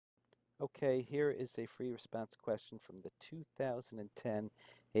Okay, here is a free response question from the 2010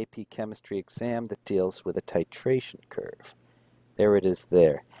 AP Chemistry exam that deals with a titration curve. There it is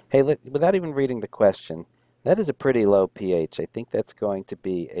there. Hey, without even reading the question, that is a pretty low pH. I think that's going to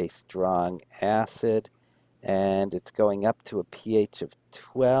be a strong acid, and it's going up to a pH of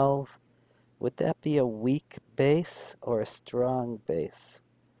 12. Would that be a weak base or a strong base?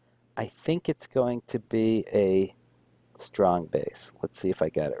 I think it's going to be a strong base. Let's see if I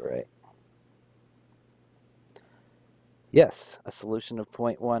got it right. Yes, a solution of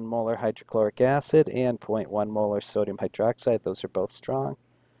 0.1 molar hydrochloric acid and 0.1 molar sodium hydroxide, those are both strong,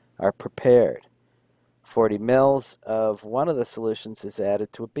 are prepared. 40 mils of one of the solutions is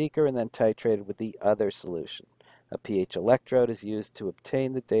added to a beaker and then titrated with the other solution. A pH electrode is used to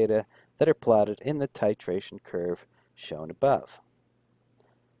obtain the data that are plotted in the titration curve shown above.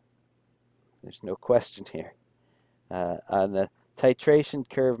 There's no question here. On the titration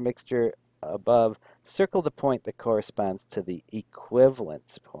curve mixture above, circle the point that corresponds to the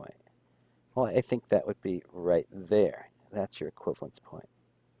equivalence point. Well, I think that would be right there. That's your equivalence point.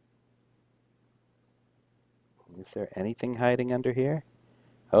 Is there anything hiding under here?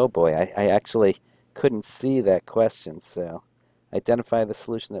 Oh boy, I actually couldn't see that question, so identify the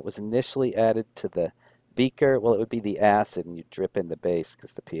solution that was initially added to the beaker. Well, it would be the acid, and you drip in the base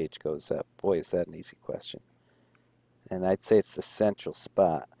because the pH goes up. Boy, is that an easy question. And I'd say it's the central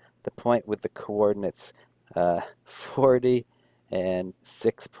spot. The point with the coordinates 40 and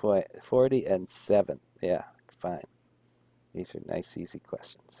 6.40 and 7. Yeah, fine. These are nice, easy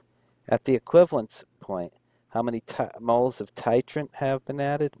questions. At the equivalence point, how many moles of titrant have been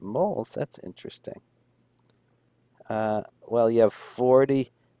added? Moles, that's interesting. Well, you have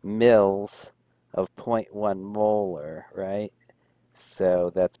 40 mils of 0.1 molar, right? So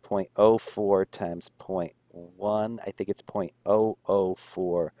that's 0.04 times 0.1. I think it's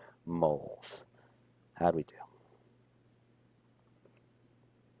 0.004 moles. How'd we do?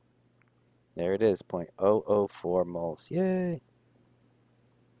 There it is, 0.004 moles. Yay!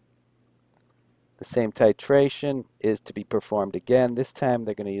 The same titration is to be performed again. This time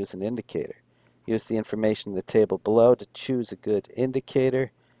they're going to use an indicator. Use the information in the table below to choose a good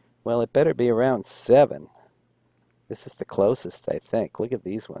indicator. Well, it better be around 7. This is the closest, I think. Look at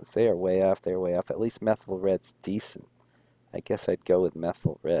these ones. They are way off. They're way off. At least methyl red's decent. I guess I'd go with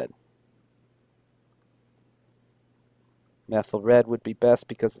methyl red. Methyl red would be best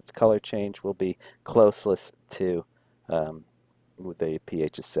because its color change will be closest to the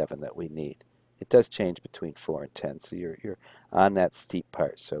pH of 7 that we need. It does change between 4 and 10, so you're on that steep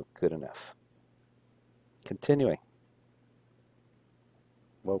part, so good enough. Continuing.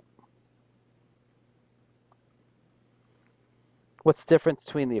 Whoa. What's the difference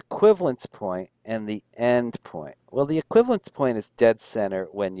between the equivalence point and the end point? Well, the equivalence point is dead center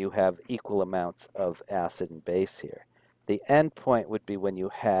when you have equal amounts of acid and base here. The end point would be when you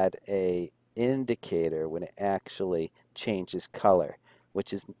had an indicator when it actually changes color,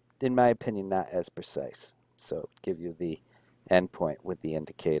 which is, in my opinion, not as precise. So it would give you the end point with the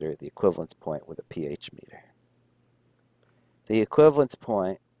indicator, the equivalence point with a pH meter. The equivalence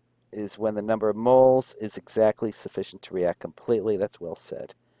point is when the number of moles is exactly sufficient to react completely. That's well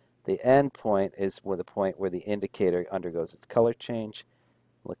said. The end point is the point where the indicator undergoes its color change.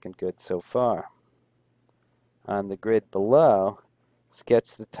 Looking good so far. On the grid below,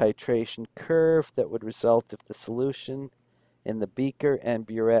 sketch the titration curve that would result if the solution in the beaker and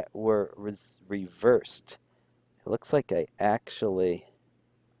burette were reversed. It looks like I actually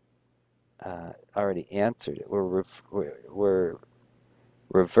already answered it. We're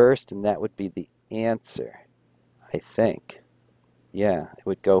reversed, and that would be the answer, I think. Yeah, it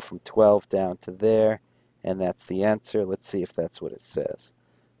would go from 12 down to there, and that's the answer. Let's see if that's what it says.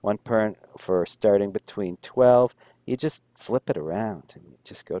 One for starting between 12, you just flip it around and you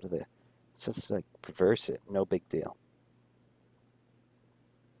just go to the, it's just like reverse it, no big deal.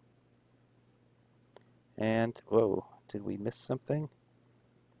 And, whoa, did we miss something?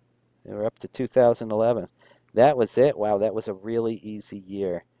 We're up to 2011. That was it. Wow, that was a really easy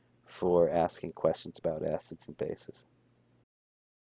year for asking questions about acids and bases.